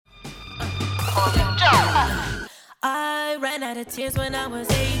I ran out of tears when I was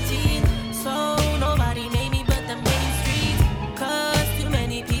 18, so nobody made me but the main streets. Cause too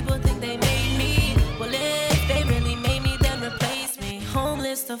many people think they made me. Well, if they really made me, then replace me.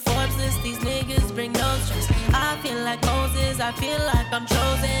 Homeless to Forbes list, these niggas bring no stress. I feel like Moses, I feel like I'm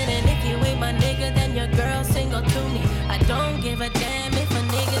chosen. And if you ain't my nigga, then your girl single to me. I don't give a damn if a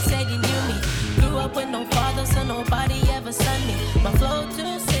nigga said he knew me. Grew up with no father, so nobody ever son me. My flow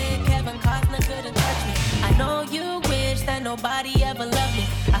too sick, Kevin Costner couldn't touch me. I know you wish that nobody ever loved me.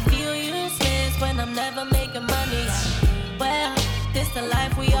 I feel useless when I'm never making money. Well, this the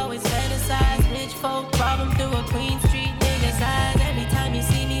life we always fantasize. Rich folk problem through a Queen Street nigga's eyes. Every time you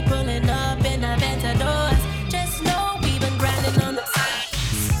see me pulling up in Aventadors, just know we've been grinding on the side.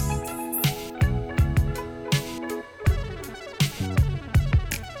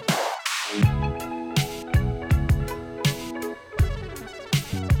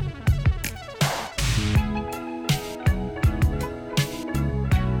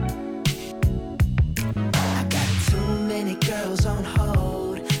 On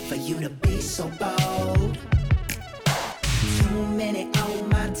hold for you to be so bold. Too many on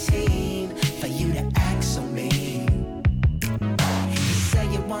my team for you to act so mean. You say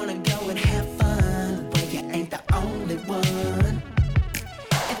you wanna go and have fun, but you ain't the only one.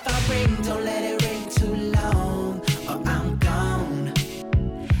 If I ring, don't let it ring too long, or I'm gone.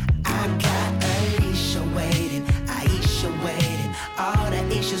 I got Alicia waiting, Aisha waiting, all the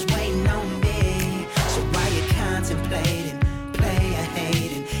issues waiting on me. So why you contemplating?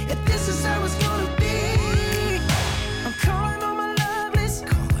 Hating. If this is how it's gonna be, I'm calling on my love list.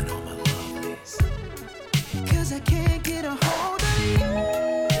 Cause I can't get a hold of you.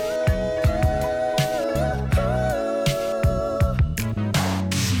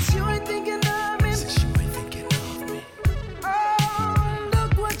 Since you ain't thinking of me. Oh,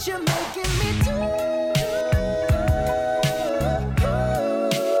 look what you're making me do.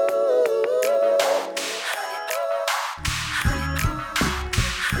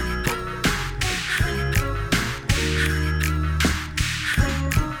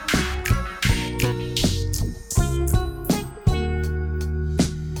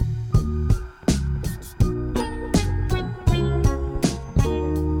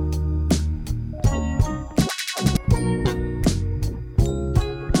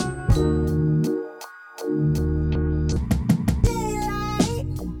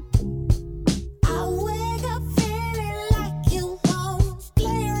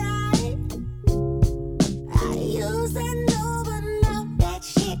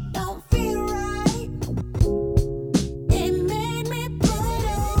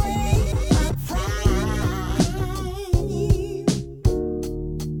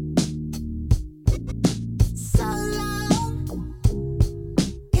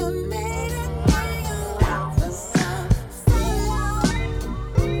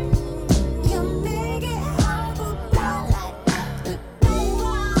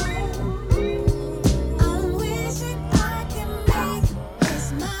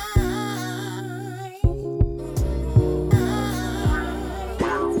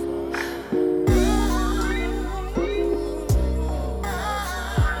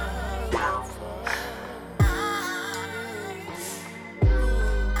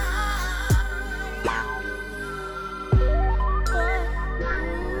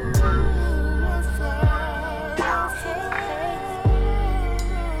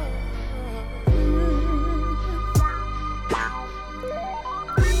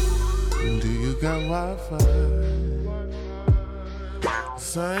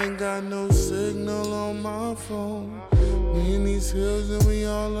 I ain't got no signal on my phone. We in these hills and we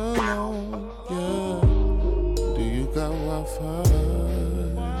all alone. Yeah. Do you got Wi-Fi?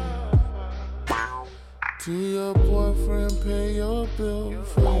 Do your boyfriend pay your bill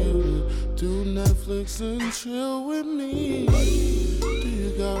for you to do Netflix and chill with me? Do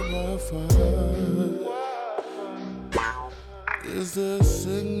you got Wi-Fi? Is there a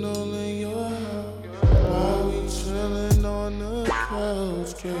signal in your house? While we chillin' on the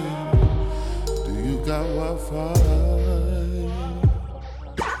couch, baby, do you got Wi-Fi?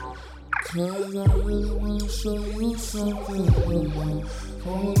 Cause I really wanna show you something. My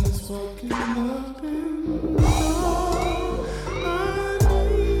phone is fucking up and all I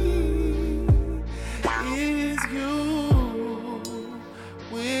need is you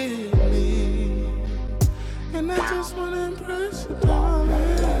with me. And I just wanna impress you,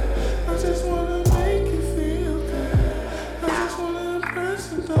 darling. I just wanna make you feel good. I just wanna impress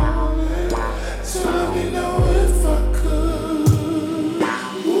you, darling. So let me know if I could.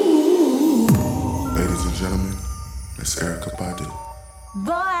 Ooh. Ladies and gentlemen, Miss Erykah Badu.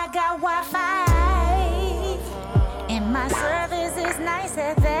 Boy, I got Wi-Fi. My service is nice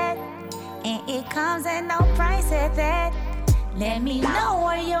at that, and it comes at no price at that. Let me know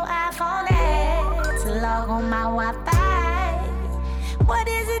where your iPhone at to log on my Wi-Fi. What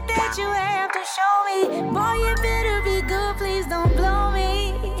is it that you have to show me? Boy, you better be good, please don't blow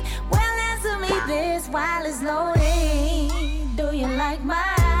me. Well, answer me this while it's loading. Do you like my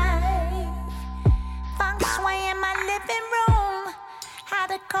feng shui in my living room? How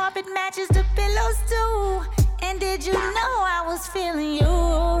the carpet matches the pillows too. And did you know I was feeling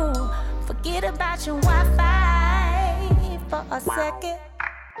you? Forget about your Wi-Fi for a second.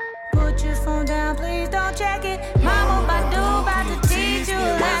 Put your phone down, please don't check it. Mama Badu about to teach you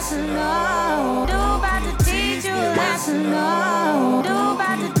a lesson. No, do about to teach you a lesson. No, do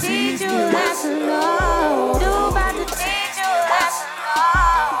about to teach you a lesson. No, do about to teach you a lesson. No,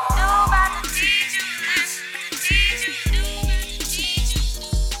 do about to teach you a lesson. Teach you, do about to teach you.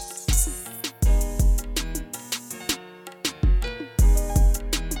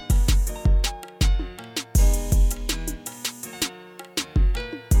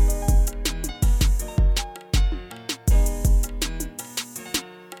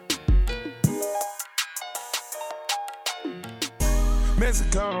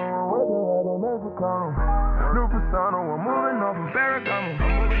 Mexicano, new persona, I'm moving off of Ferragamo.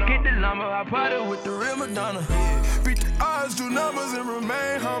 Get the lumber, I party with the real Madonna. Beat the odds, do numbers and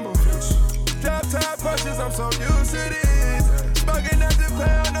remain humble. Drop top punches, I'm so used to this. Smoking at the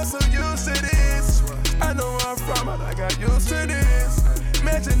pound, I'm so used to this. I know where I'm from, but I got used to this.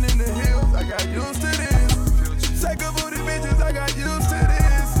 Mansion in the hills, I got used to this. Psycho booty bitches, I got used to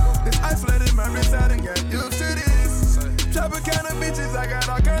this. This ice flooded my wrist, I done got used to this. Chopper kind of bitches, I got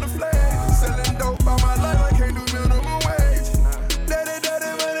all kind of flags. Selling dope all my life, I can't do minimum wage. Dirty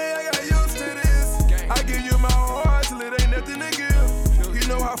money, I got used to this. I give you my whole heart till it ain't nothing to give. You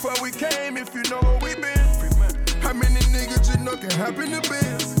know how far we came if you know where we been. How many niggas you know can happen to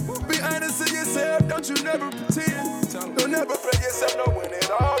biz? Be honest to yourself, don't you never pretend. Don't never play yourself, know when it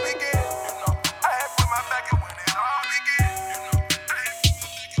all begin. I had put my back in when it all began.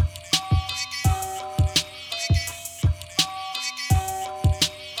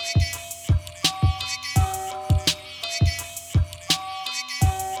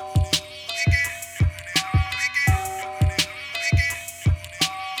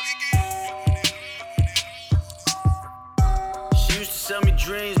 Sell me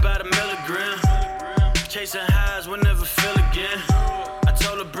dreams by the milligram. Chasing highs will never feel again. I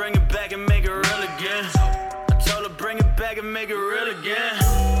told her bring it back and make it real again. I told her bring it back and make it real again.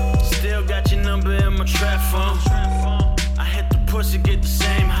 Still got your number in my trap phone. I hit the pussy, get the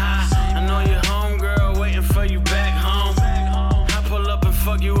same high. I know you're home, girl, waiting for you back home. I pull up and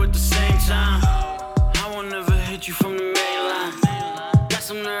fuck you at the same time. I won't never hit you from the main line. Got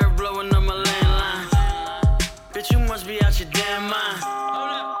some nerve blowing up my landline. Bitch, you must be out your damn mind.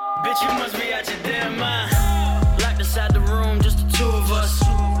 Bitch, you must be out your damn mind. Locked inside the room, just the two of us.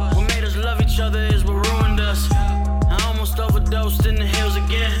 What made us love each other is what ruined us. I almost overdosed in the hills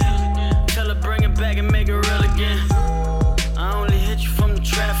again. Tell her bring it back and make it real again. I only hit you from the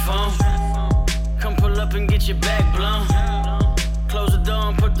trap phone. Come pull up and get your back blown. Close the door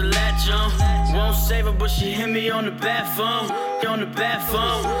and put the latch on. Won't save her, but she hit me on the bat phone. Get on the bat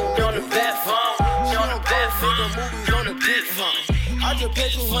phone. Get on the bat phone. Get on the bat phone. Get on the dick phone. I just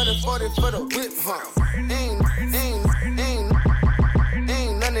paid 240 for the whip, huh?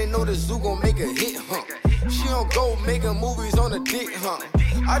 Ain't none they know the zoo gon' make a hit, huh? She don't go making movies on the dick, huh?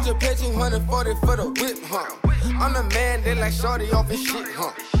 I just paid 240 for the whip, huh? I'm the man, they like shorty off his shit,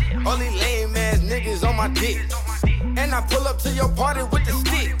 huh? All these lame ass niggas on my dick. And I pull up to your party with the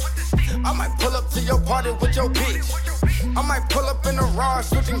stick. I might pull up to your party with your bitch. I might pull up in the Raj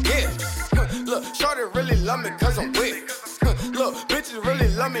switching gears. Look, shorty really love me cause I'm wet. Look, bitches really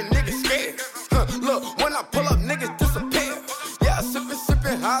love me, niggas scared. Look, when I pull up, niggas disappear. Yeah,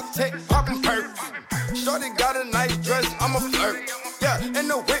 sippin', high tech, poppin' perk. Shorty got a nice dress, I'm a flirt. Yeah, in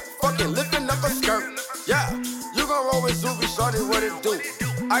the whip, fucking lifting up a skirt. Yeah, you gon' roll with Zuby, shorty, what it do?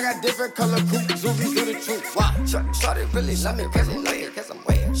 I got different color coupes, Zuby do the truth. Wow, shorty really love me cause I'm weird, cause I'm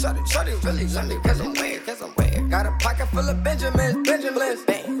weird. Shorty really love me cause I'm weird, cause I'm weird. Got a pocket full of Benjamins, bang. Got a pocket full of Benjamins,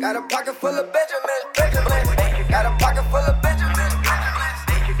 bang. Got a pocket full of Benjamins, bang. Got a pocket full of Benjamins, bang.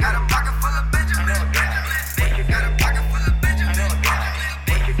 Got a pocket full of Benjamins, bang.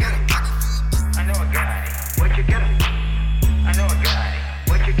 I know a guy, what you get him? I know a guy,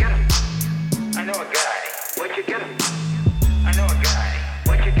 what you get him? I know a guy, what you get him? I know a guy,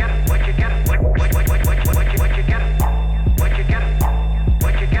 what you get him? What you get him? What you get him? What you get him? What you get him?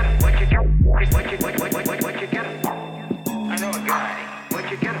 What you get him? What you get him? I know a guy,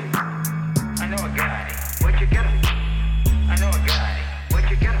 what you get him? I know a guy.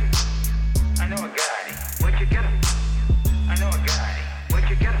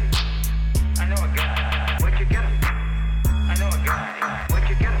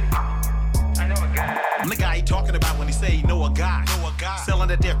 know a guy. Selling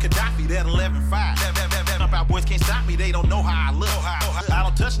that there Gaddafi, that 11.5. About boys can't stop me, they don't know how I look. I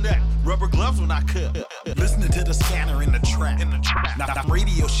don't touch that. Rubber gloves when I cut. Listening to the scanner in the trap. Not a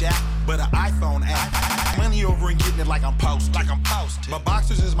Radio Shack, but an iPhone app. Money over and getting it like I'm posted. My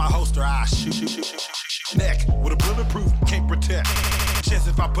boxers is my holster. I shoot. Neck with a bulletproof, can't protect. Chest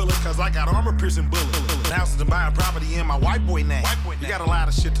if I pull it, cause I got armor-piercing bullets. Houses and buying property in my white boy name. You got a lot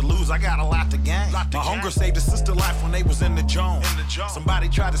of shit to lose, I got a lot to gain. My hunger saved his sister life when they was in the Jones. Somebody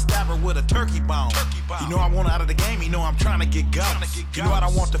tried to stab her with a turkey bone. You know I want out of the game, you know I'm trying to get ghosts. You know I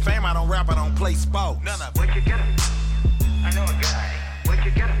don't want the fame, I don't rap, I don't play sports. Where'd you get him? I know a guy. Where'd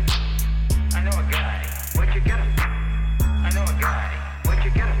you get him? I know a guy. Where'd you get him? I know a guy. Where'd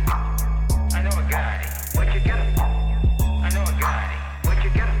you get him? I know a guy. Where'd you get him? I know a guy. Where'd you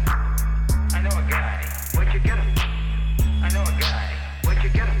get him? I know a guy. Where'd you get him? I know a guy. Where'd you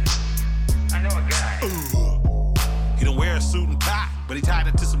get him? I know a guy. He don't wear a suit and tie, but he tied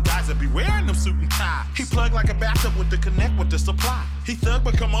it to some guys that be wearing them suit and ties. He plugged like a bathtub with the connect with the supply. He thug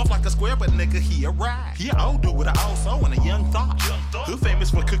but come off like a square, but nigga, he a ride. He an old dude with an old soul and a young thought. Who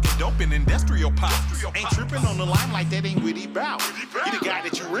famous for cooking dope in industrial pots. Ain't tripping on the limelight, that ain't what he bout. He the guy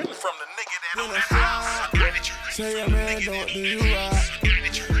that you rentin' from, the nigga that own the house. Say a man don't do you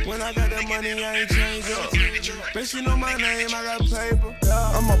right. When I got that money, I ain't change up. Bitch, you know my name, I got paper.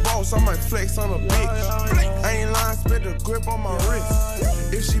 I'm a boss, I might flex on a bitch. I ain't lying, spit the grip on my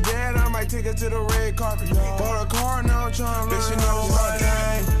wrist. If she bad, I might take her to the red carpet. Bought a car, now I'm trying to learn. Bitch, you know my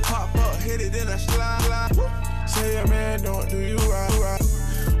name. Pop up, hit it, then I slide. Say a man don't do you right.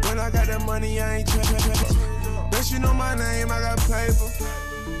 When I got that money, I ain't change. Bitch, you know my name, I got paper.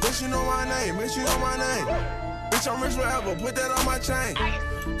 Bitch, you know my name, bitch, you know my name. Bitch, I'm rich forever, put that on my chain.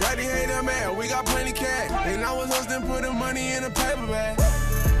 Daddy hate that man, we got plenty cash. And I was hustling, putting money in a paper bag.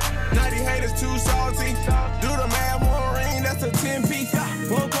 90 haters too salty. Do the math, one ring, that's a 10-piece.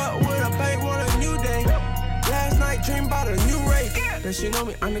 Woke up with a bank, want a new day. Last night, dream about a new race. Bitch, you know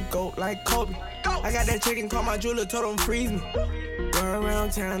me, I'm the GOAT like Kobe. I got that chicken, call my jeweler, told him freeze me. Run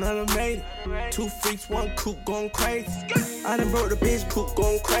around town, I done made it. 2 freaks, 1 coupe, going crazy. I done broke the bitch, coupe,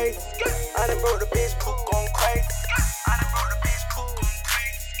 going crazy. I done broke the bitch, coupe, going crazy. I done broke the bitch, coupe, going crazy.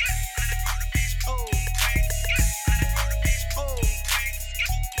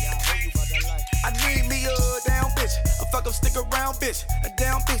 I need me a down bitch, a fuck up, stick around bitch, a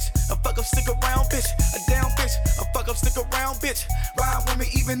down bitch, a fuck up, stick around bitch, a down bitch, a fuck up, stick around bitch. Ride with me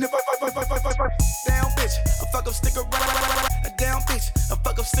even if I down bitch, a fuck up, stick around. A down bitch, a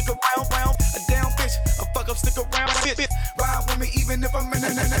fuck up, stick around, a down bitch, a fuck up, stick around, bitch. Ride with me even if I'm in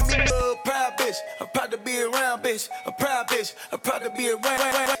a proud bitch, I'm proud to be around bitch, a proud bitch, I'm proud to be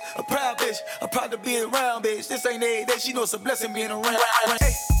around, a proud bitch, I'm proud to be around bitch. This ain't every day, she know it's a blessing being around.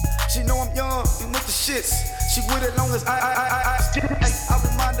 Hey, she know I'm young and with the shits. She with it long as I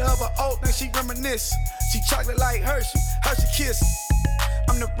remind her of an old thing, she reminisce. She chocolate like Hershey kiss.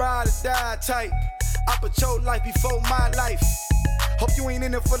 I'm the ride or die type. I put your life before my life. Hope you ain't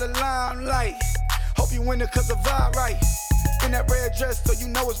in it for the limelight. Hope you in it cause the vibe right. In that red dress so you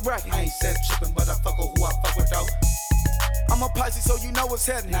know it's right. I ain't set trippin', but I fuck with who I fuck with though. I'm a Pisces so you know what's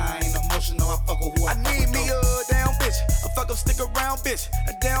happening. Nah, I ain't emotional, I fuck with who I fuck with. I need me a down bitch, a fuck up, stick around bitch.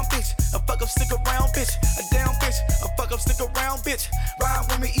 A down bitch, a fuck up, stick around bitch. A down bitch, a fuck up, stick around bitch. Ride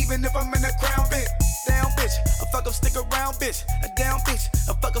with me even if I'm in the crown bitch. Down bitch, a fuck up, stick around bitch. A down bitch,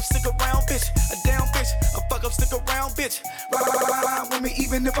 a fuck up, stick around bitch. A down bitch, a fuck up, stick around bitch. Ride with me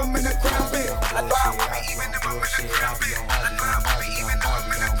even if I'm in the crown bitch. Ride with me even if I'm in the crown bitch. Ride with me even if I'm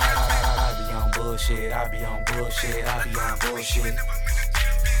in the crown bitch. Bullshit, I be on bullshit, I be on bullshit.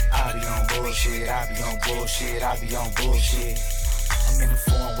 I be on bullshit, I be on bullshit, I be on bullshit. I'm in the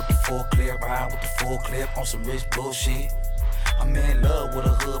foreign with the full clip, ride with the full clip on some rich bullshit. I'm in love with a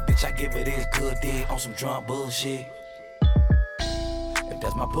hood bitch, I give it this good dick on some drunk bullshit. If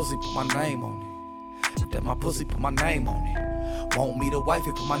that's my pussy, put my name on it. If that's my pussy, put my name on it. Want me to wife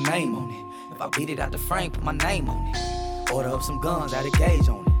it, put my name on it. If I beat it out the frame, put my name on it. Order up some guns, add a gauge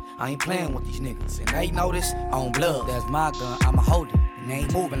on it. I ain't playing with these niggas, and they know this on blood. That's my gun, I'ma hold it, and they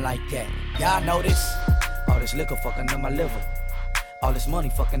ain't moving like that. Y'all know this? All this liquor fucking up my liver. All this money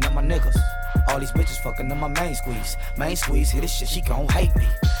fucking up my niggas. All these bitches fucking up my main squeeze. Main squeeze, hit this shit, she gon' hate me.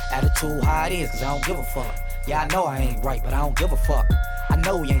 Attitude how it is, cause I don't give a fuck. Yeah, I know I ain't right, but I don't give a fuck. I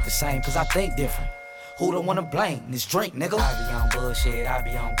know we ain't the same, cause I think different. Who the one to blame? This drink, nigga. I be on bullshit, I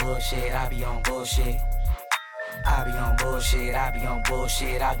be on bullshit, I be on bullshit. I be on bullshit, I be on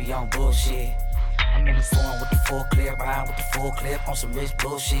bullshit, I be on bullshit. I'm in the foreign with the full clip, ride with the full clip on some rich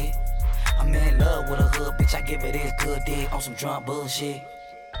bullshit. I'm in love with a hood bitch, I give it this good dick on some drunk bullshit.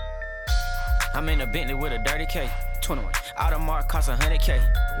 I'm in a Bentley with a dirty K. 21. Audemars cost 100K.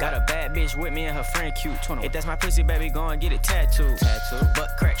 Got a bad bitch with me and her friend cute. 21. If that's my pussy, baby, go and get it tattooed.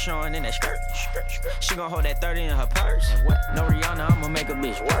 Butt crack showing in that skirt. She gon' hold that 30 in her purse. No Rihanna, I'ma make a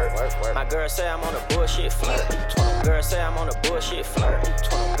bitch work. My girl say I'm on a bullshit flirt. Girl say I'm on a bullshit flirt.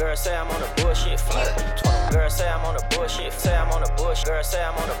 Girl say I'm on a bullshit flirt. Girl say I'm on a bullshit. Say I'm on a bush. Girl say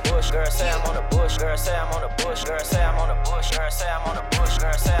I'm on a bush. Girl say I'm on a bush. Girl say I'm on a bush. Girl say I'm on a bush. Girl say I'm on a bush.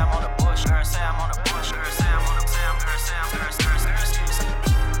 Girl say I'm on a bush. Girl say I'm on a bush. Girl say I'm on a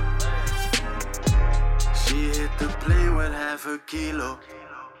She hit the plane with half a kilo.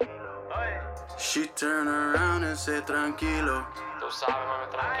 She turned around and said tranquilo.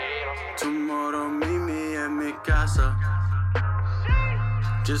 Tomorrow meet me at mi casa.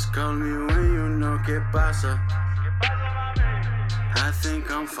 Just call me when you know que pasa. I think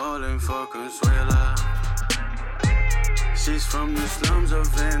I'm falling for Consuela. She's from the slums of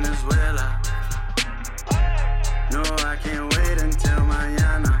Venezuela. No, I can't wait until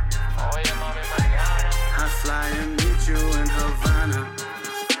mañana. I fly and meet you in Havana.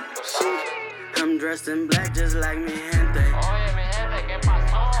 I'm dressed in black just like mi gente.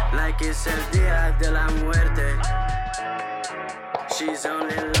 Like it's el día de la muerte. She's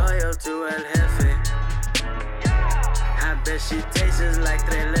only loyal to el jefe. I bet she tastes like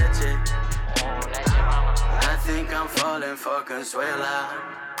tres leche. I think I'm falling for Consuela.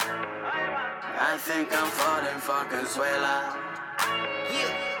 I think I'm falling for Consuela.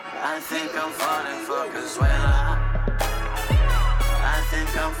 I think I'm falling for Consuela. I think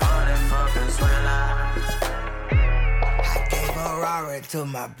I'm falling for Consuela. I gave a Rari to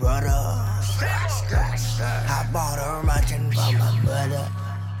my brother. I bought a mansion for my mother.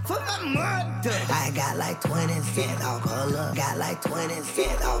 For my mother. I got like 20 cents all color. Got like 20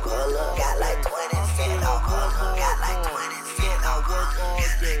 cents all color. Got like 20 cents all color. Got like 20 cents all color.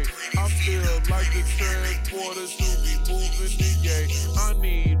 I feel like the transporters who be moving the yay. I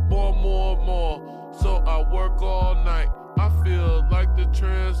need more, so I work all night. I feel like the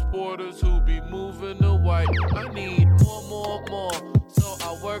transporters who be moving the white. I need more, so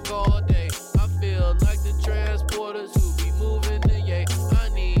I work all day. I feel like the transporters who be moving the yay. I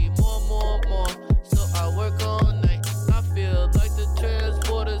need more, so I work all night. I feel like the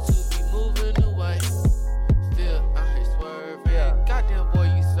transporters who be moving the white. Still, I ain't swerving. Goddamn boy,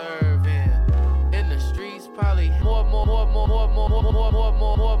 you serving. In the streets, probably more.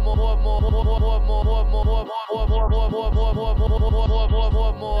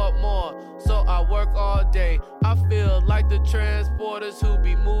 So I work all day. I feel like the transporters who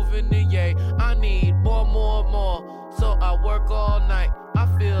be moving the yay. I need more, so I work all night. I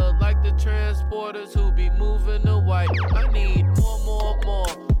feel like the transporters who be moving the white. I need more,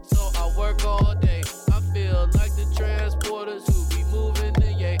 so I work all day. I feel like the transporters who be moving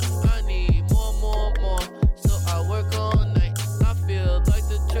the yay. I need more, so I work all night. I feel like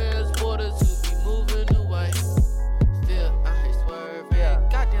the transporters who be moving the white. Still, I ain't swerving.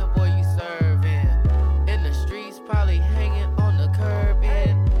 Goddamn boy, you serving. In the streets, probably hanging on the curb.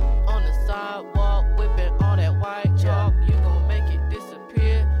 On the sidewalk, whipping all that white chalk. You gon' make it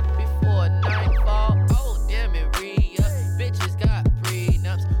disappear before nightfall. Oh, damn it, re-up. Bitches got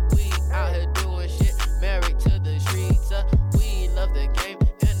prenups. We out here doing shit, married to the streets. We love the game,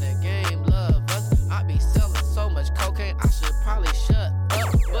 and the game love us. I be selling so much cocaine, I should probably shut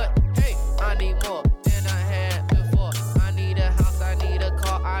up. But hey, I need more than I had before. I need a house, I need a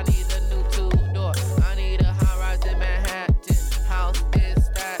car, I need a new two-door. I need a high-rise in Manhattan, house in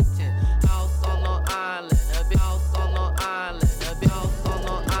Staten, house on Long Island, a big house on Long Island, a big house on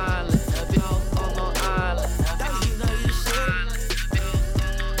Long Island, a big house on Long Island. Dolly, you know you shit.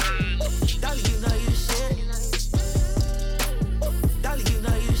 Dolly, you know you shit. Dolly, you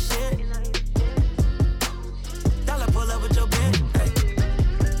know you shit. Dollar pull up with your bitch.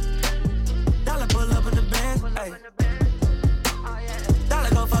 Dollar pull up in the Benz. Dollar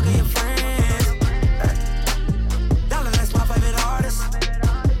go fuck with your friends. Dollar that's my favorite artist.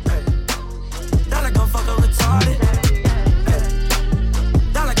 Dollar go fuck a retarded.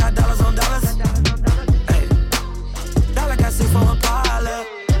 Dollar got dollars on dollars. Dollar got 6 for a pilot.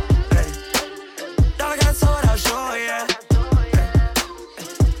 Dollar got sold out short, yeah.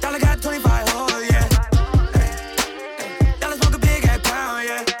 Dollar got 25 hoes, yeah. Dollar smoke a big ass pound,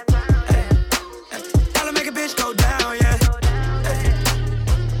 yeah. Dollar make a bitch go down, yeah.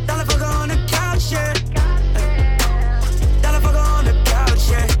 Dollar fuck her on the couch, yeah. Dollar fuck her on the couch,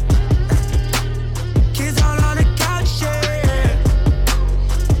 yeah. Kids all on the couch, yeah.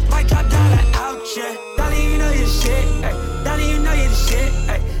 Might drop dollar out, yeah. Dollar, you know you the shit, ay. Dollar, you know you the shit,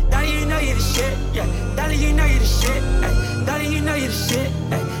 ay. Dollar, you know you the shit, yeah. Dollar, you know you the shit, ay. Dollar, you know you the shit,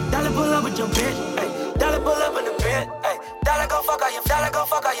 ay. Dollar pull up with your bitch, ay. Dollar pull up in the bitch.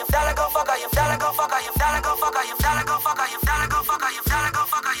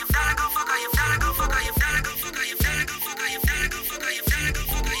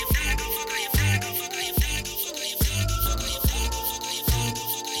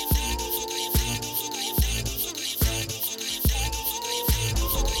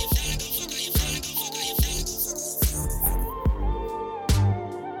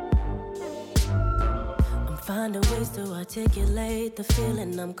 Finding ways to articulate the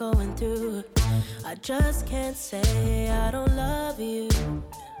feeling I'm going through. I just can't say I don't love you,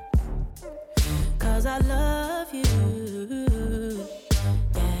 'cause I love you.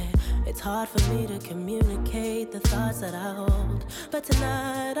 Yeah, it's hard for me to communicate the thoughts that I hold, but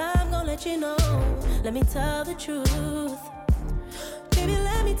tonight I'm gonna let you know. Let me tell the truth. Baby,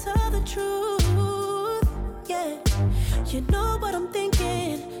 let me tell the truth. Yeah, you know what I'm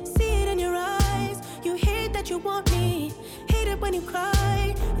thinking. See it in your eyes. You hate that you want me, hate it when you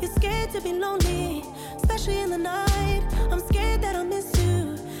cry. You're scared to be lonely, especially in the night. I'm scared that I'll miss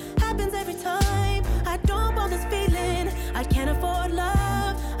you, happens every time. I don't want this feeling, I can't afford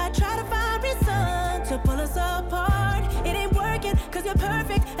love. I try to find reason to pull us apart. It ain't working, 'cause you're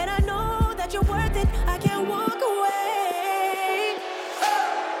perfect, and I know that you're worth it. I can't walk away.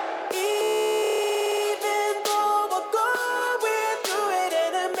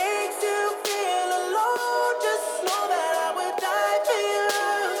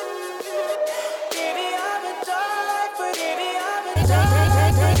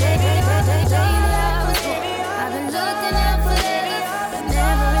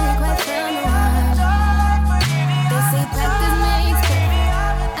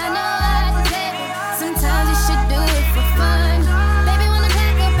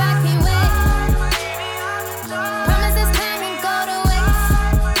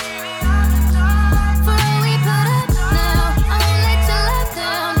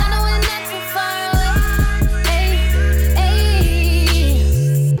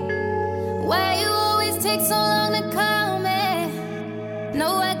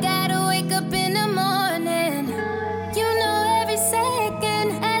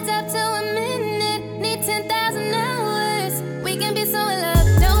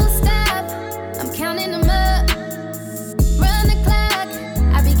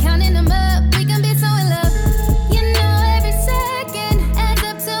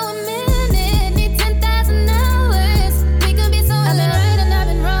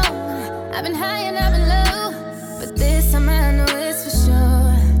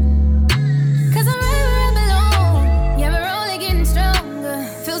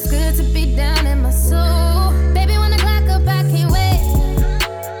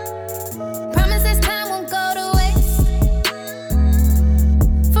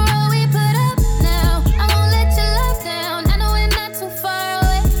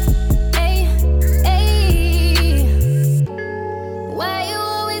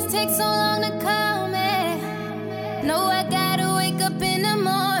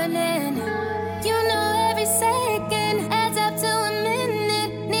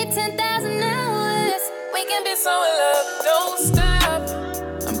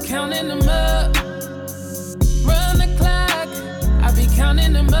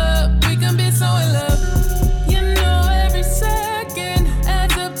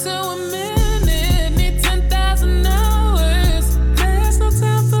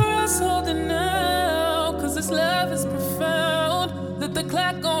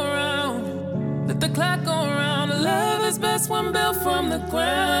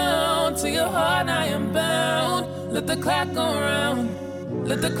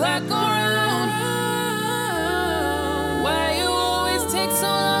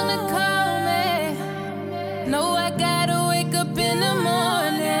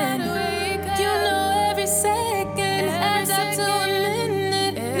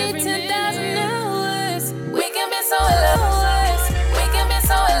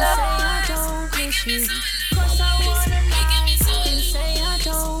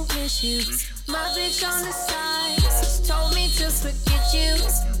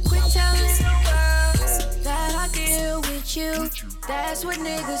 That's what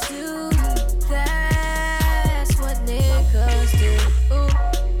niggas do. That's what niggas do.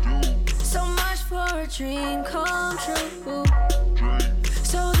 So much for a dream come true.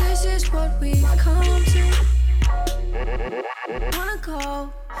 So this is what we've come to. Wanna go,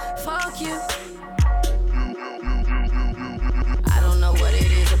 fuck you. I don't know what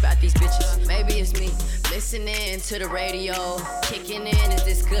it is about these bitches. Maybe it's me listening to the radio, kicking in. Is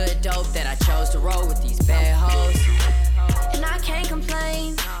this good dope that I chose to roll with these bad hoes? And I can't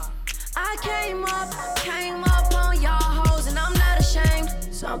complain. I came up on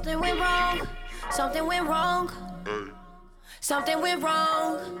Something went wrong. Something went wrong. Something went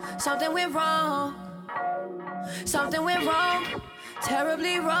wrong. Something went wrong. Something went wrong.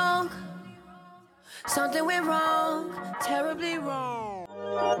 Terribly wrong. Something went wrong. Terribly wrong.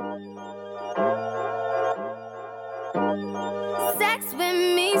 Sex with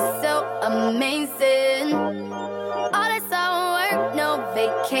me so amazing. All this all work, no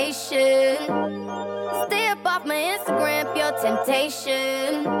vacation. Stay up off my Instagram, pure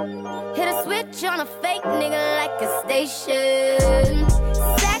temptation. Hit a switch on a fake nigga like a station.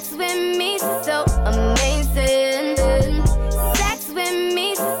 Sex with me so amazing. Sex with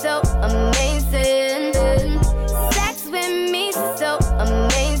me so amazing. Sex with me so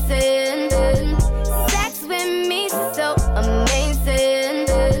amazing. Sex with me so amazing.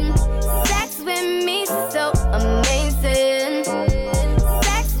 Sex with me so amazing.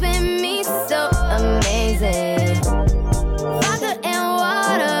 Sex with me so amazing. Vodka and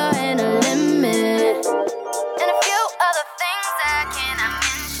water and a lemon, and a few other things I cannot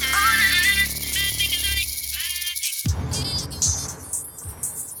mention.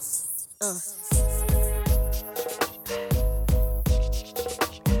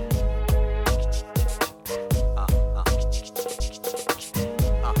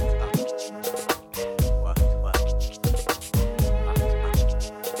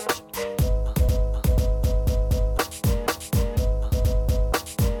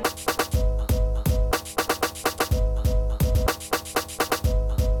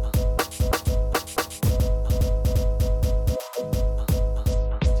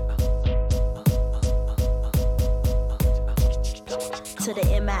 To the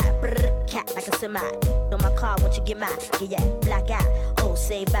MI, brr, cat like a semi. On my car, won't you get mine? Yeah, black out. Oh,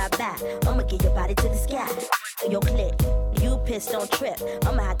 say bye-bye. I'ma get your body to the sky. Your click, you piss, don't trip.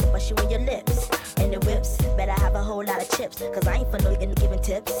 I'ma have to bust you in your lips. And the whips, better have a whole lot of chips. Cause I ain't for no giving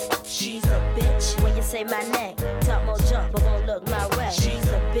tips. She's a bitch. When you say my name, talk more jump, but won't look my way. She's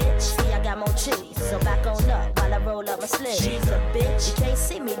a bitch. See, I got more cheese. So back on up while I roll up my sleeves. She's a bitch. You can't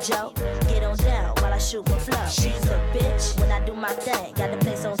see me, Joe. Get on down while I shoot my flow. She's a bitch. When I do my thing, got the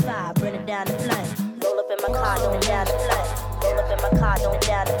place on fire, burn it down the flame. Roll up in my car, don't down the flame. Roll up in my car, don't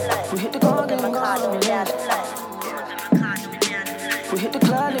down the flame. We hit the roll up in my car, don't down the flame. We hit the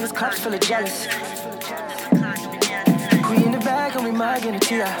club, niggas cops feeling jealous. We in the bag and we might get a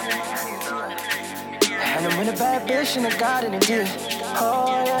tear. And I'm in a bad bitch and I got it in tears.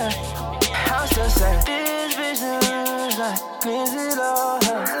 Oh yeah, I'm still saying this bitch looks like Lindsay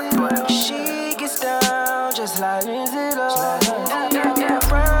Lohan. She gets down just like Lindsay Lohan.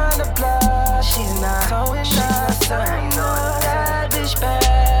 Run the block, she's not so innocent. That bitch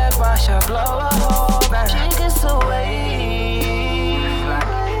bad, watch her blow a hole back. She gets away.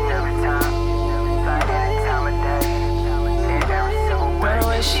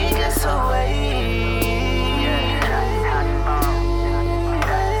 She gets away.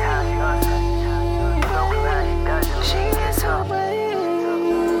 She gets away.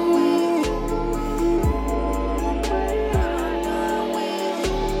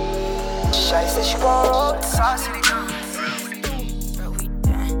 Shawty said she gon' roll the sauce.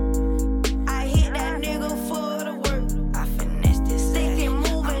 I hit that nigga for the work. I finesse this. They can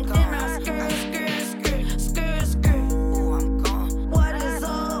move and then I skirt, skirt, skirt, skirt, skirt. Ooh, I'm gone. What is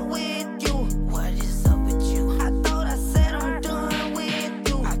up with you? What is up with you? I thought I said I'm done with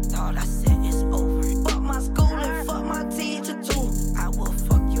you. I thought I said it's over. Fuck my school and fuck my teacher too. I will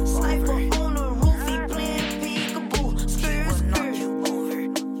fuck you Sniper over. On the roof, he playing peekaboo. Skirt, skirt, you over.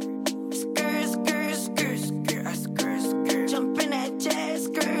 Skirt, skirt, skirt, skirt. I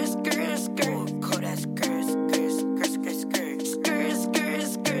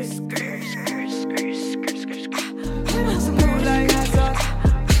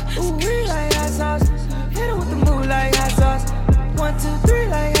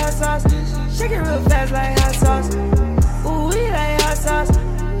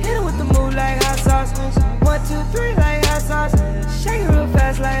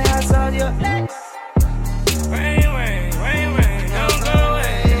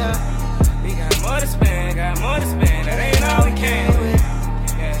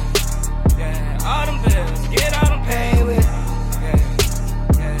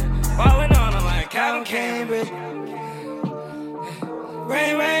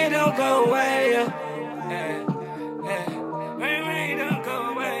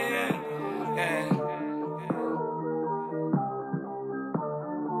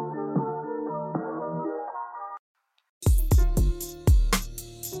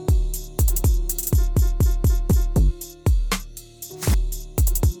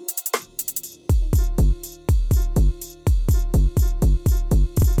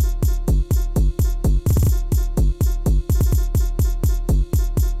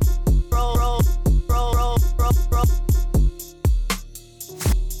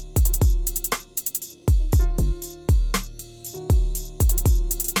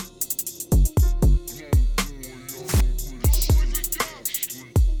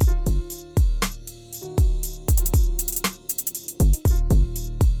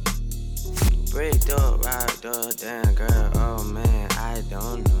right though, damn girl, oh man, I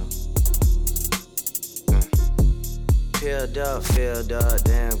don't know. Filled up,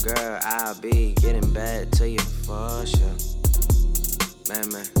 damn girl, I'll be getting back to you for sure.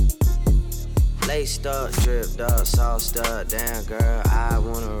 Man. Laced up, dripped up, sauced up, damn girl, I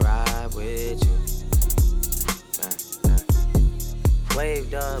wanna ride with you.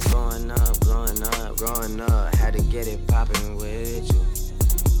 Waved up, blowing up, growing up, had to get it poppin' with you.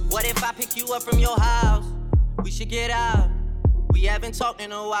 What if I pick you up from your house? We should get out. We haven't talked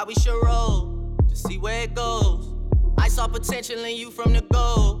in a while, we should roll to see where it goes. I saw potential in you from the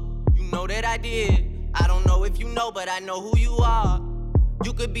go. You know that I did. I don't know if you know, but I know who you are.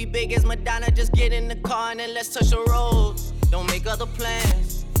 You could be big as Madonna, just get in the car and then let's touch the road. Don't make other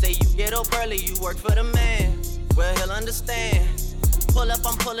plans. Say you get up early, you work for the man. Well, he'll understand. Pull up,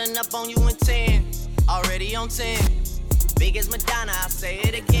 I'm pulling up on you in 10. Already on 10. Big as Madonna, I'll say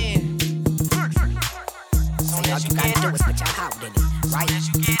it again. All you gotta do is put your heart in it, right?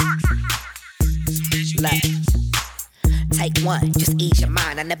 Look. Take one, just ease your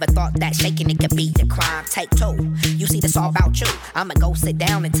mind. I never thought that shaking it could be a crime. Take two, you see this all about you. I'ma go sit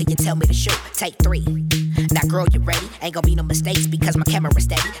down until you tell me to shoot. Take three, now girl you ready? Ain't gonna be no mistakes because my camera's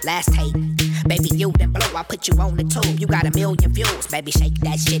steady. Last take, baby you then blow. I put you on the tube, you got 1,000,000 views. Baby shake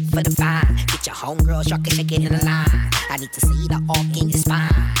that shit for the fine. Get your homegirls, y'all can shake it in a line. I need to see the arc in your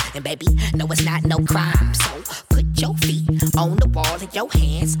spine. And baby, no it's not no crime. So put your feet on the wall and your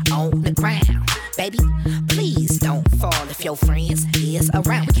hands on the ground. Baby, please don't fall if your friends is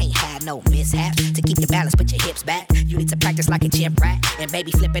around. We can't have no mishaps. To keep your balance, put your hips back. You need to practice like a gym rat. And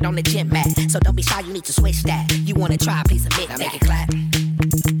baby, flip it on the gym mat. So don't be shy, you need to switch that. You wanna try, please admit. Now make it clap.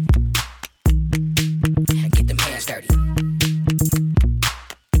 Get them hands dirty.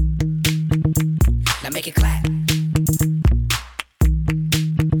 Now make it clap.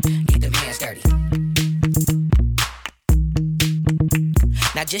 Get them hands dirty.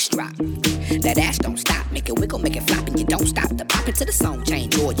 Now just drop. That ass don't stop, make it wiggle, make it flop, and you don't stop to pop into the song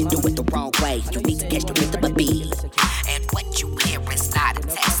change, or you do it the wrong way. You need to catch the rhythm of beat. And what you hear is not a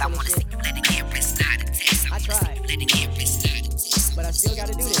test. I wanna see you let it hear, it's not a test. I wanna see you let it hear, it's not a test. But I still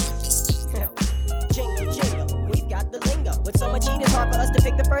gotta do this. Jingle, we've got the lingo. With so much heat, it's hard for us to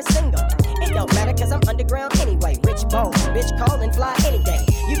pick the first single. It don't matter, cause I'm underground anyway. Rich bone, bitch call and fly any day.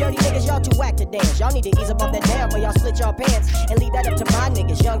 You dirty niggas, y'all too whack to dance. Y'all need to ease up off that damn, or y'all split y'all pants. And leave that up to my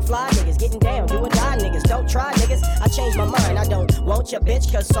niggas, young fly niggas. Getting down, do or die niggas. Don't try niggas, I changed my mind. I don't want your bitch,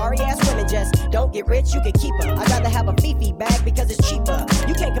 cause sorry ass women just don't get rich, you can keep her. I'd rather have a Fifi bag because it's cheaper.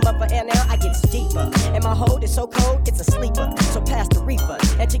 You can't come up for air now, I get deeper. And my hold is so cold, it's a sleeper. So pass the reefer.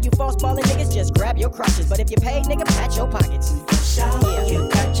 And to you false ballin' niggas, just grab your crotches. But if you pay, nigga, pat your pockets. Yeah. You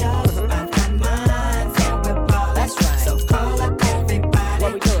got yours, I've got mine. And we're ballin'. That's right. So call up everybody.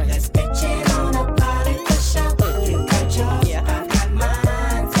 What we doing? Let's pitch it on a party for sure. You got yours, yeah. I've got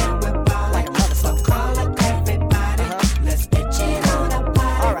mine. And we're ballin'. Like a mother. So call up everybody. Let's pitch it on a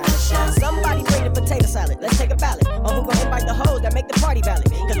party. All right. Somebody bring the potato salad. Let's take a ballot on who gon' invite the hoes that make the party valid.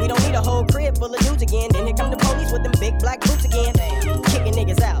 Cause we don't need a whole crib full of dudes again. Then here come the police with them big black boots again. Kicking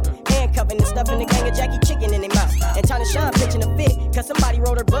niggas out. Handcuffing and stuffing the gang of Jackie chicken in their mouth. And China Shine pitching a fit. Cause somebody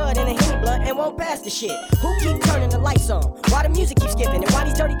rolled her bud in a Henny blunt and won't pass the shit. Who keep turning the lights on? Why the music keep skipping? And why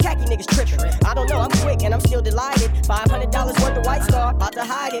these dirty khaki niggas tripping? I don't know, I'm quick and I'm still delighted. $500 worth of White Star, about to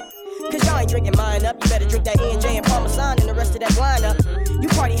hide it. Cause y'all ain't drinking mine up. You better drink that E&J and Parmesan and the rest of that wine up. You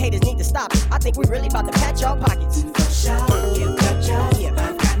party haters need to stop it. I think we really about to pat y'all pockets. For sure, you got yours, yeah.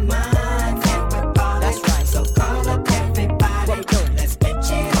 I've got mine, and we're ballin'. That's right, so call up everybody. What we doing? Let's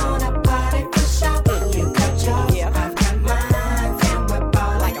pitch it on a party for sure. You got yours, yeah. I've got mine, and we're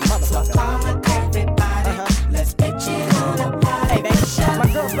ballin'. Like a motherfucker. So call up everybody. Let's pitch it on a party. Hey, baby, my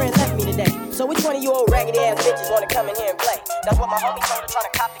girlfriend left me today. So which one of you old raggedy ass bitches wanna come in here and play? That's what my homie told her, trying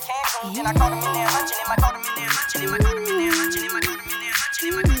to cop the can crew. Then I caught him in there hunching, and I caught him in there hunching, and I caught him in there hunching, and I caught him in there hunching,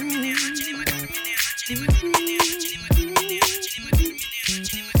 and I caught him in there hunching, and I caught him in there hunching, and I caught him in there hunching, and I caught him in there hunching, and I caught him in there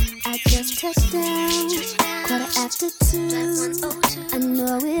hunching. I just touched down, 2:15. I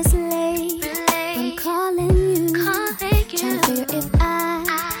know it's late, but I'm calling you, trying to figure if I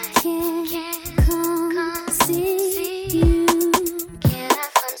can come see you. Can I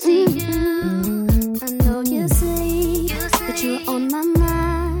come see you? I know you say that you're on my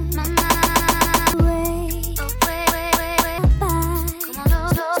mind. Wait,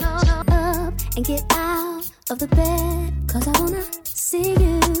 up and get out of the bed, 'cause I wanna see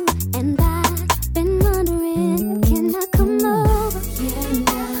you. And I've been wondering, can I come over? Can I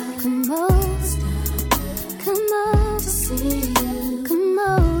come over? Come over, see you. Come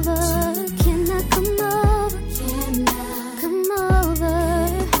over. Can I come over? Can I come over?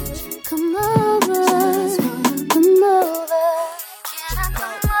 Come over.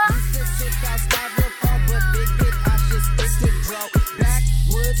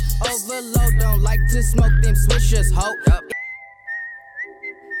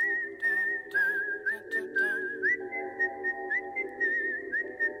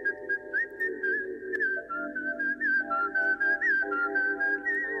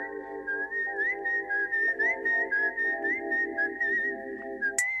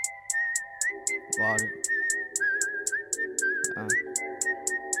 fault.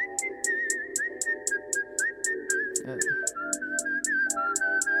 Yeah.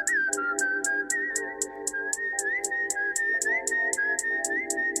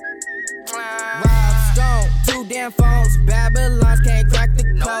 Rob Stone, 2 damn phones, Babylons can't crack the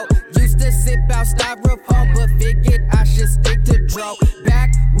code. Used to sip out styrofoam, but figured I should stick to dro.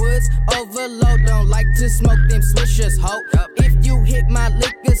 Backwoods overload, don't like to smoke them swishers, ho. If you hit my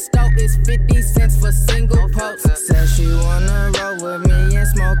liquor store, it's 50 cents for single post. Said she wanna roll with me and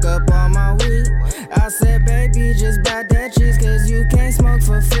smoke up all my weed. I said, baby, just buy that cheese, cause you can't smoke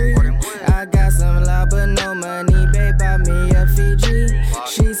for free. I got some love but no money, babe, buy me a Fiji.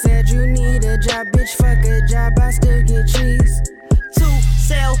 She said you need a job, bitch, fuck a job, I still get cheese. 2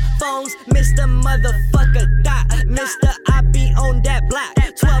 cell phones, Mr. Motherfucker Dot. Mr. I be on that block.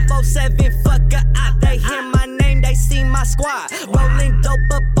 1207, fuck a op. They hear my name, they see my squad. Rolling dope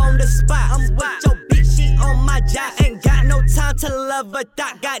up on the spot. I'm with your bitch, she on my job. Ain't got no time to love a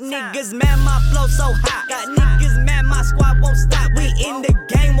dot. Got niggas mad, my flow so hot. Got niggas mad, my squad won't stop. We in the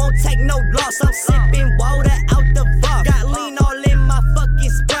game, won't take no loss. I'm sipping water out the bar. Got lean all in my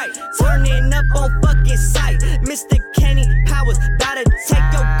fucking Sprite. Turning up on fucking sight. Mr. Kenny Powers, bout to take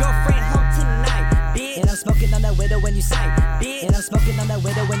your girlfriend home tonight, bitch. And I'm smoking on that widow when you sight, bitch. And I'm smoking on that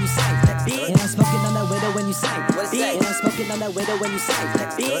widow when you sight, bitch. And I'm smoking on that widow when you sight, bitch. And I'm smoking on that widow when you sight,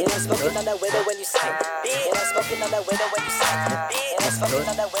 bitch. And I'm smoking on that widow when you sight, bitch. And I'm smoking on that widow when you sight, bitch. And I'm smoking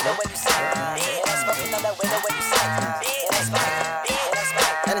on that widow when you sight, bitch. And I'm smoking on that widow when you sight, bitch. And I'm smoking, bitch.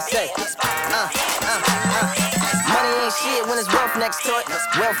 And it's say, money ain't shit when it's wealth next to it.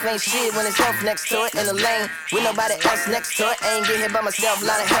 Wealth ain't shit when it's health next to it. In the lane with nobody else next to it. Ain't get hit by myself,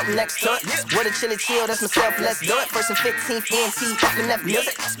 lot of help next to it. With a chilly chill, that's myself, let's do it. First and 15th, ENT, F&F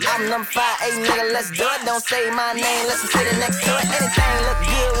music. I'm number 5, 8, nigga, let's do it. Don't say my name, let's sit next to it. Anything look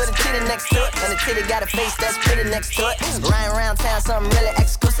good with a titty next to it. And the titty got a face that's pretty next to it. Riding around town, something really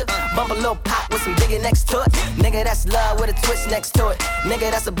exclusive. Bump a little pop with some biggie next to it. Nigga, that's love with a twist next to it.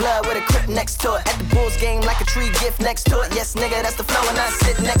 Nigga, that's a blood with a crip next to it. At the Bulls game like a tree gift next to it. Yes, nigga, that's the flow and I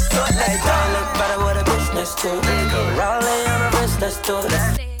sit next to it. Let's go. Look better with a bitch next to it. Rolling on the wrist, let's do it.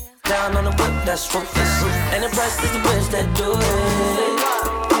 Down on the whip, that's ruthless. And the price is the bitch that do it.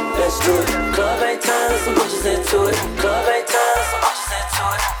 Let's do it. Club ain't time, some bitches into it. Club ain't time, some bitches into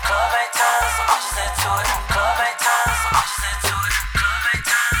it. Club ain't time, some bitches into it. Club ain't time, some bitches into it. Club ain't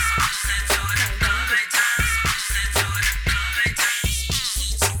time, some bitches into it. Club ain't time, some bitches into it. Club ain't time.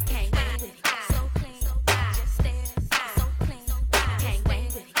 Can't wait with it. So clean, just stare. So clean, can't wait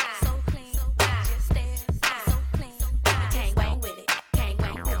with it. So clean, just stare. So clean, can't wait with it. Can't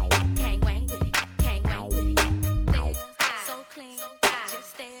wait with it. Can't wait with it. Can't wait with it. So clean, just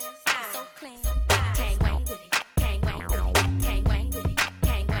stare. So clean, can't wait with it. Can't wait with it. Can't wait with it.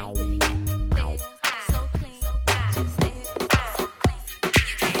 Can't wait with it. So clean, just stare. So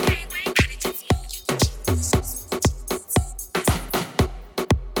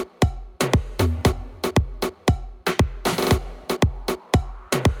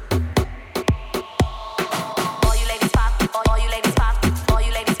all you ladies pop, all you ladies pop, all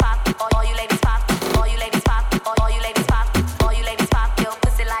you ladies pop, all you ladies pop, all you ladies pop, all you ladies pop, all you ladies pop, your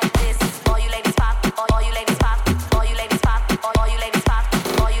pussy like this. All you ladies pop, all you ladies pop, all you ladies pop, all you ladies pop,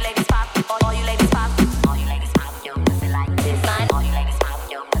 all you ladies pop, all you ladies pop, all you ladies pop, your pussy like this. All you ladies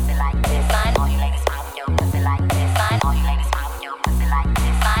pop, your pussy like this. All you ladies pop, your pussy like this. All you ladies pop, your pussy like this. All you ladies pop, your pussy like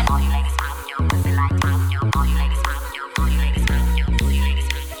pop. All you ladies pop, your all you ladies pop, your all you ladies pop, your all you ladies pop,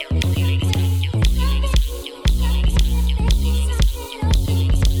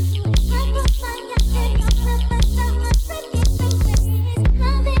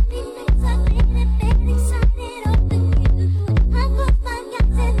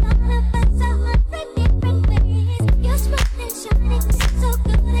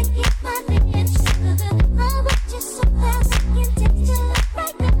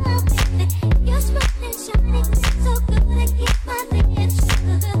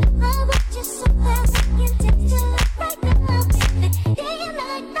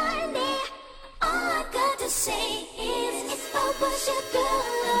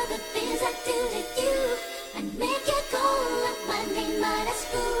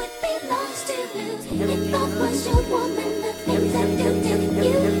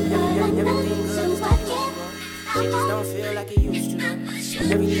 She just don't feel like it used to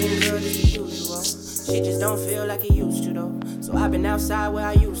though. Everything good is the usual. She just don't feel like it used to though. So I've been outside where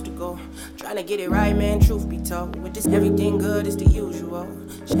I used to go. Tryna get it right, man, truth be told. With this everything good is the usual.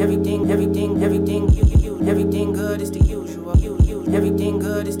 Everything good is the usual. Everything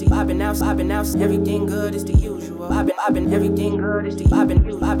good is the I've been out, everything good is the usual. I've been everything good is the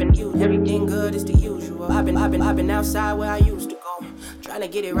everything good is the usual. I've been outside where I used to go.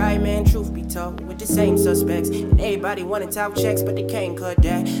 Tryna get it right, man, truth be told. With the same suspects. And everybody wanna talk checks, but they can't cut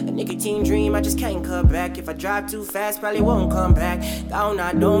that. A nicotine dream, I just can't cut back. If I drive too fast, probably won't come back. Down,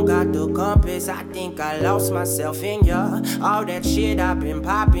 I don't got the compass. I think I lost myself in ya. All that shit I've been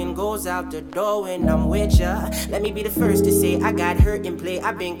popping goes out the door when I'm with ya. Let me be the first to say I got hurt in play.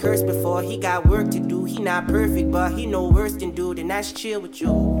 I've been cursed before. He got work to do. He not perfect, but he no worse than dude, and that's chill with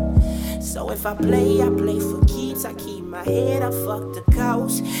you. So if I play for keeps. I keep my head, I fuck the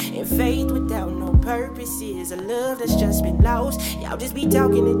coast. And faith without no purpose is a love that's just been lost. Y'all just be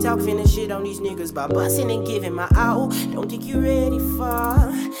talking and talking shit on these niggas by busting and giving my all. Don't think you ready for?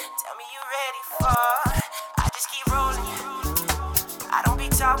 Tell me you ready for? I just keep rolling. I don't be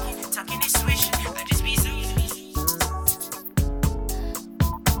talking and swishing. I just be saying.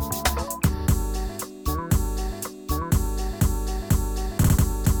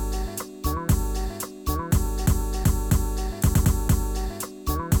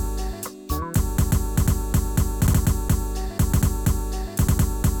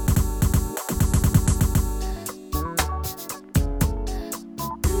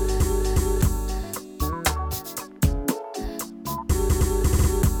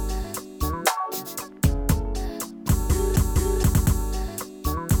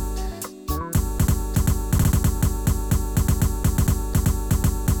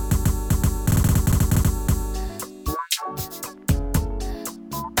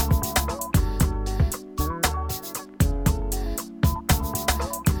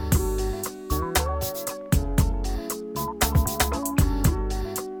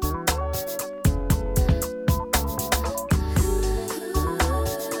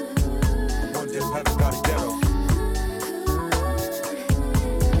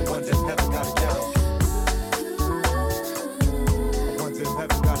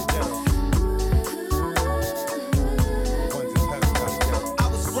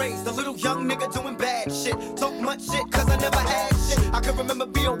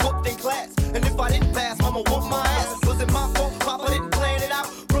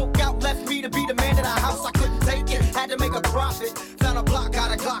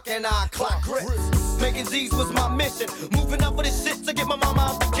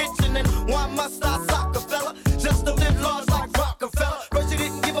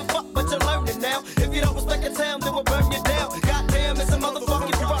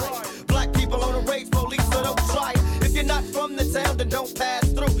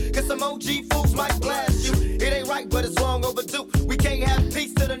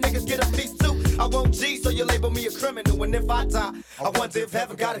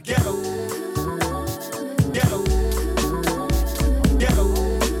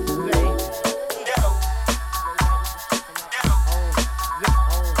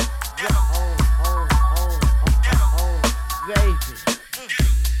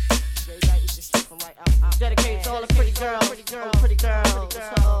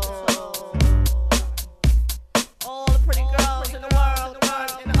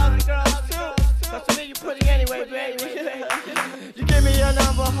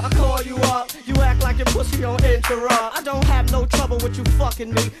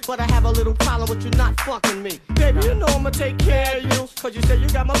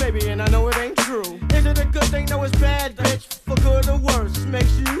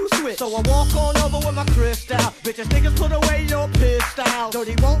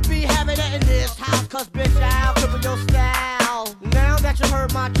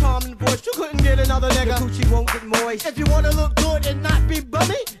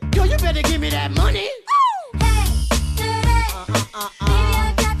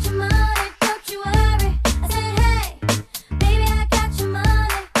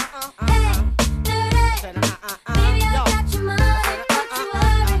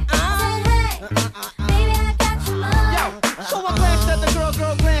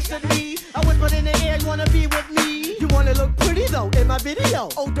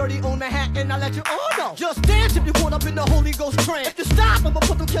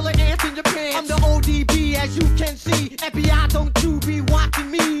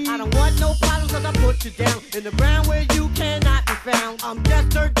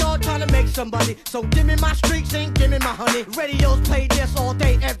 So give me my streaks and give me my honey. Radios play this all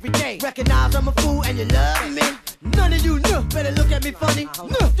day, every day. Recognize I'm a fool and you love me. None of you better look at me funny.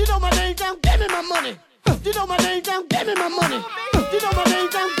 You know my name down, give me my money. You know my name down, give me my money. You know my name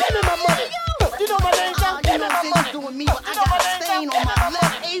down, give me my money.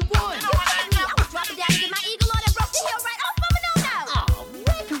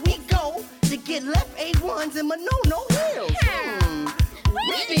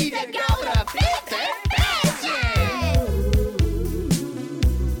 need to go to 15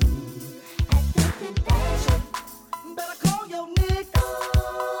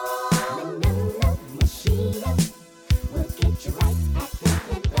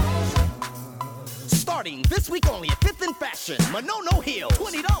 Starting this week only at 5th and Fashion. Manono Heels,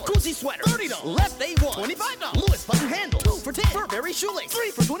 $20. Koozie Sweater, $30. Left A1, $25. Lewis Button Handles, 2 for $10. Burberry Shoelace,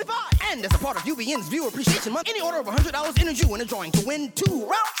 3 for $25. And as a part of UBN's Viewer Appreciation Month, any order of $100 enters you in a drawing to win 2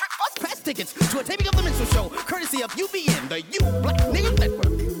 round-trip bus pass tickets to a taping of the Minstrel Show, courtesy of UBN, the U Black Native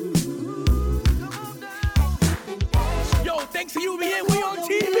Network. Yo, thanks to UBN, we on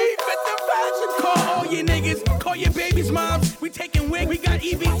TV. Fit the fashion. Call all your niggas, call your baby's moms. We taking wig, we got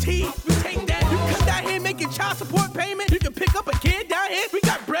EBT. We take that. You come down here making child support payment. You can pick up a kid down here. We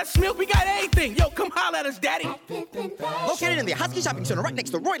got breast milk, we got everything. Yo, come holler at us, daddy. Located in the Husky Shopping Center right next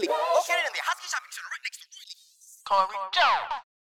to Roy Lee. Located in the Husky Shopping Center right next to Roy Lee. Cori.Jaye.